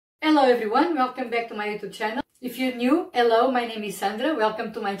Hello everyone, welcome back to my YouTube channel. If you're new, hello, my name is Sandra,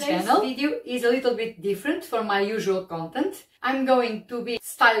 welcome to my channel. This video is a little bit different from my usual content. I'm going to be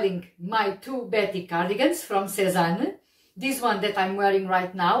styling my two Betty cardigans from Sezane. This one that I'm wearing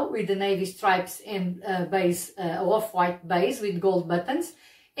right now with the navy stripes and base, off-white base with gold buttons,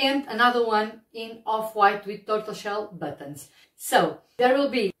 and another one in off-white with tortoiseshell buttons. So there will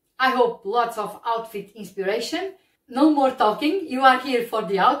be, I hope, lots of outfit inspiration. No more talking, you are here for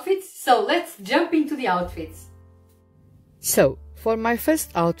the outfits, so let's jump into the outfits. So, for my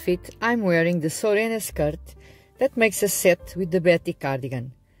first outfit, I'm wearing the Sezane skirt that makes a set with the Betty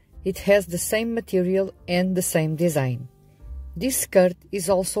cardigan. It has the same material and the same design. This skirt is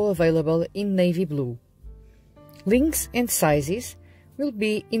also available in navy blue. Links and sizes will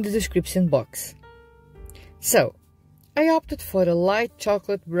be in the description box. So, I opted for a light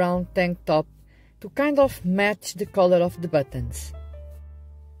chocolate brown tank top to kind of match the color of the buttons.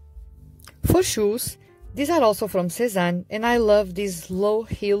 For shoes, these are also from Sezane and I love these low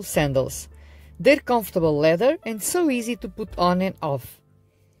heel sandals. They're comfortable leather and so easy to put on and off.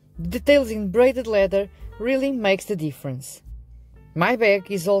 The details in braided leather really makes the difference. My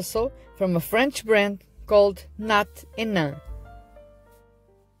bag is also from a French brand called Nat & Nain.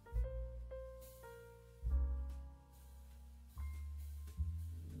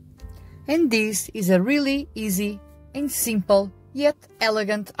 And this is a really easy and simple yet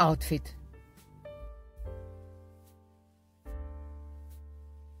elegant outfit.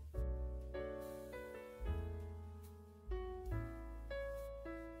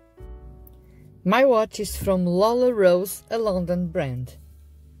 My watch is from Lola Rose, a London brand.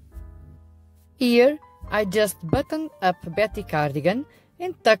 Here I just buttoned up Betty cardigan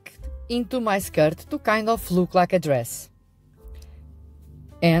and tucked into my skirt to kind of look like a dress.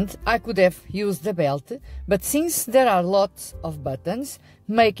 And I could have used the belt, but since there are lots of buttons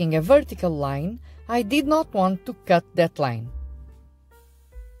making a vertical line, I did not want to cut that line.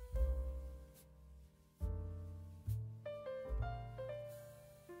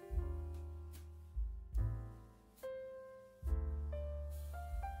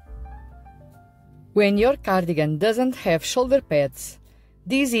 When your cardigan doesn't have shoulder pads,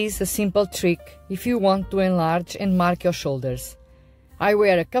 this is a simple trick if you want to enlarge and mark your shoulders. I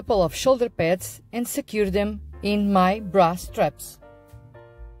wear a couple of shoulder pads and secure them in my bra straps.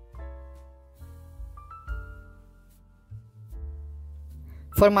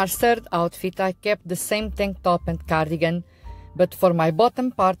 For my third outfit, I kept the same tank top and cardigan, but for my bottom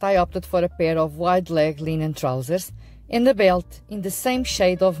part I opted for a pair of wide leg linen trousers and a belt in the same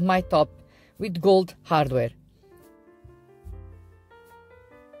shade of my top with gold hardware.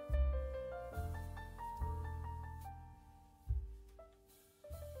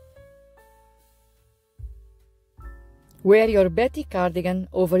 Wear your Betty cardigan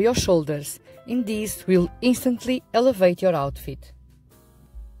over your shoulders, and this will instantly elevate your outfit.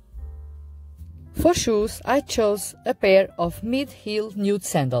 For shoes, I chose a pair of mid-heel nude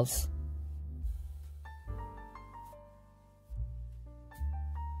sandals.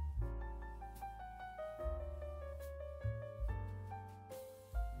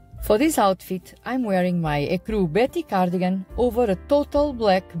 For this outfit, I'm wearing my ecru Betty cardigan over a total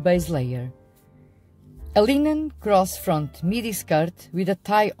black base layer. A linen cross-front midi skirt with a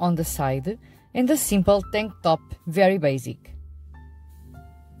tie on the side and a simple tank top, very basic.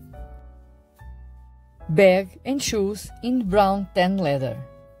 Bag and shoes in brown tan leather.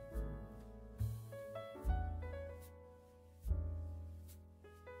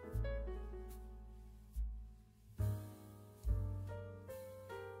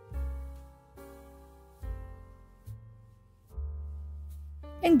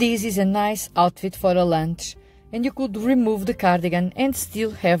 And this is a nice outfit for a lunch, and you could remove the cardigan and still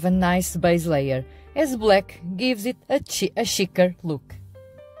have a nice base layer, as black gives it a chicer look.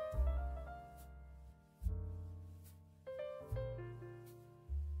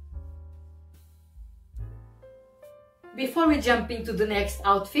 Before we jump into the next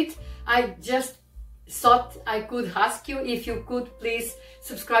outfit, I just thought I could ask you if you could please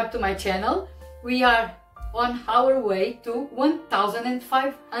subscribe to my channel. We are on our way to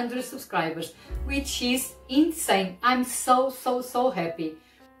 1,500 subscribers, which is insane. I'm so happy.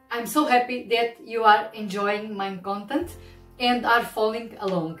 I'm so happy that you are enjoying my content and are following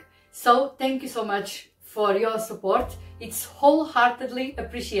along. So thank you so much for your support. It's wholeheartedly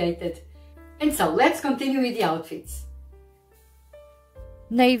appreciated. And so let's continue with the outfits.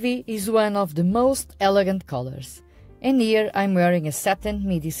 Navy is one of the most elegant colors, and here I'm wearing a satin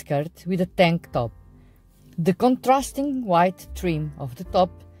midi skirt with a tank top. The contrasting white trim of the top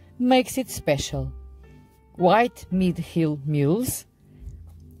makes it special. White mid-heel mules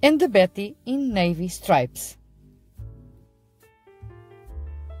and the Betty in navy stripes.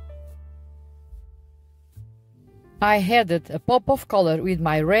 I added a pop of color with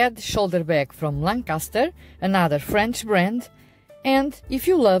my red shoulder bag from Lancaster, another French brand, and if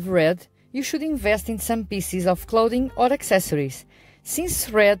you love red, you should invest in some pieces of clothing or accessories,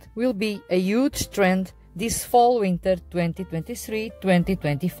 since red will be a huge trend this fall-winter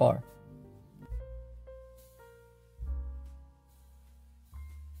 2023-2024.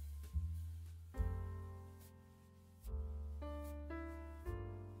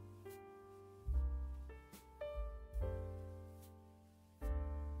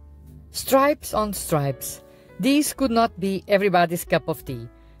 Stripes on stripes. These could not be everybody's cup of tea,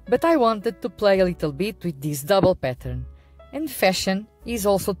 but I wanted to play a little bit with this double pattern. And fashion is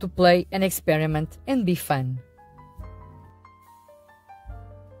also to play and experiment and be fun.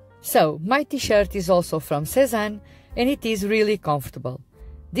 So, my t-shirt is also from Sezane and it is really comfortable.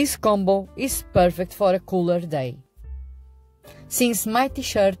 This combo is perfect for a cooler day. Since my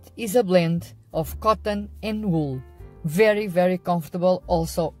t-shirt is a blend of cotton and wool, very comfortable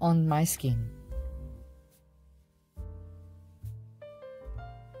also on my skin.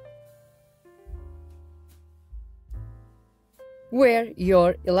 Wear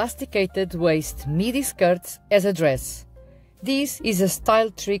your elasticated waist midi skirts as a dress. This is a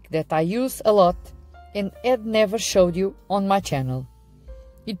style trick that I use a lot and had never showed you on my channel.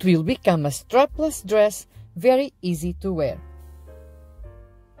 It will become a strapless dress, very easy to wear.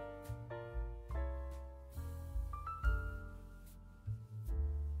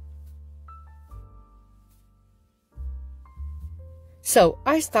 So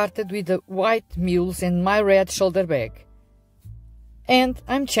I started with the white mules and my red shoulder bag. And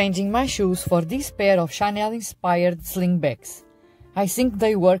I'm changing my shoes for this pair of Chanel-inspired slingbacks. I think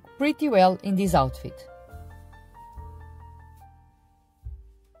they work pretty well in this outfit.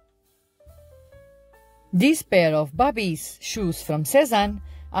 This pair of Babis shoes from Sezane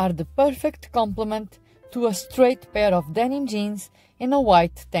are the perfect complement to a straight pair of denim jeans and a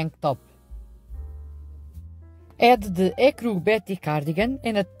white tank top. Add the ecru Betty cardigan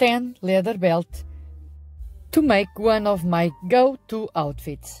and a tan leather belt to make one of my go-to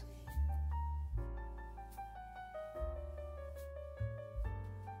outfits.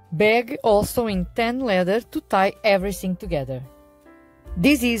 Bag also in tan leather to tie everything together.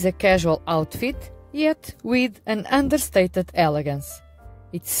 This is a casual outfit, yet with an understated elegance.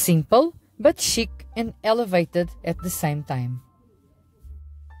 It's simple but chic and elevated at the same time.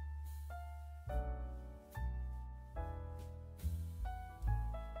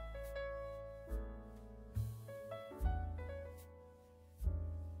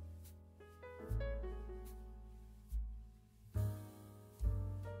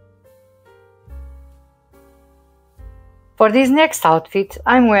 For this next outfit,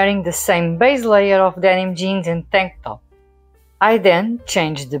 I'm wearing the same base layer of denim jeans and tank top. I then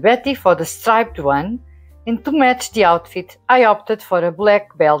changed the Betty for the striped one, and to match the outfit, I opted for a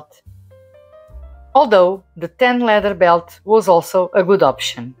black belt, although the tan leather belt was also a good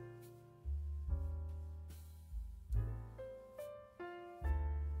option.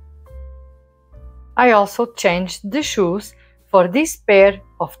 I also changed the shoes for this pair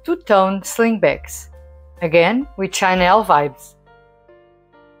of two-tone slingbacks, again with Chanel vibes.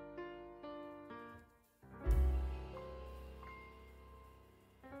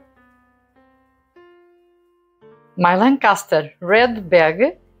 My Lancaster red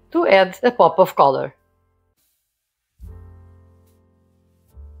bag to add a pop of color.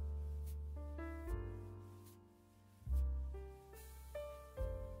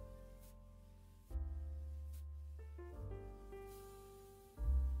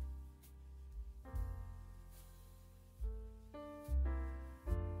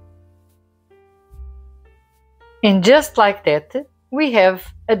 And just like that, we have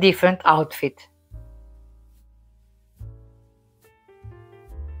a different outfit.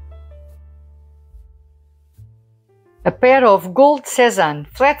 A pair of gold Sezane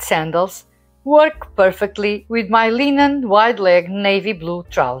flat sandals work perfectly with my linen wide-leg navy blue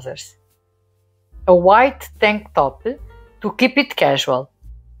trousers. A white tank top to keep it casual.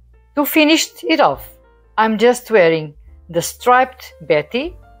 To finish it off, I'm just wearing the striped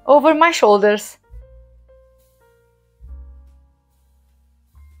Betty over my shoulders.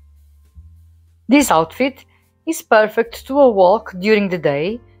 This outfit is perfect to a walk during the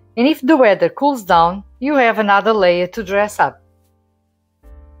day, and if the weather cools down, you have another layer to dress up.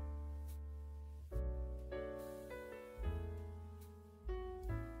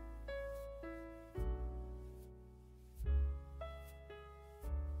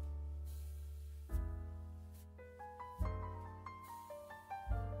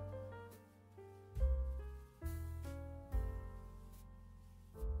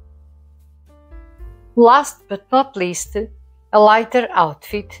 Last but not least, a lighter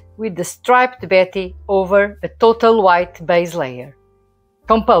outfit with the striped Betty over a total white base layer,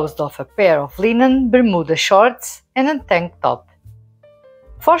 composed of a pair of linen Bermuda shorts and a tank top.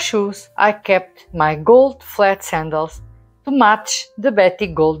 For shoes, I kept my gold flat sandals to match the Betty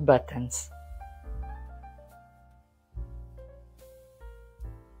gold buttons.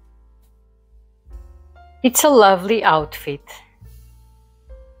 It's a lovely outfit.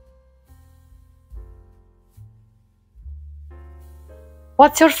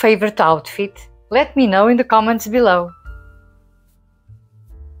 What's your favorite outfit? Let me know in the comments below.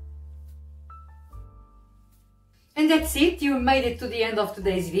 And that's it, you made it to the end of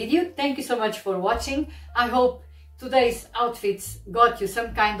today's video. Thank you so much for watching. I hope today's outfits got you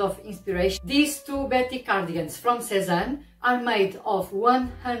some kind of inspiration. These two Betty cardigans from Sezane are made of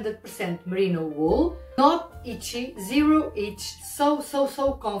 100% merino wool, not itchy, zero itch, so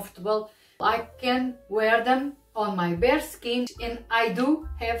comfortable. I can wear them on my bare skin and I do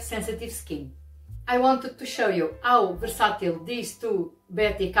have sensitive skin. I wanted to show you how versatile these two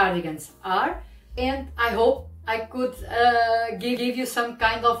Betty cardigans are, and I hope I could give you some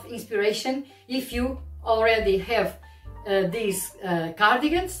kind of inspiration if you already have these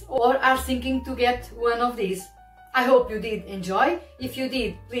cardigans or are thinking to get one of these. I hope you did enjoy. If you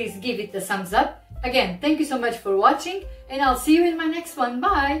did, please give it a thumbs up. Again, thank you so much for watching and I'll see you in my next one.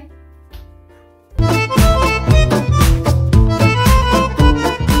 Bye!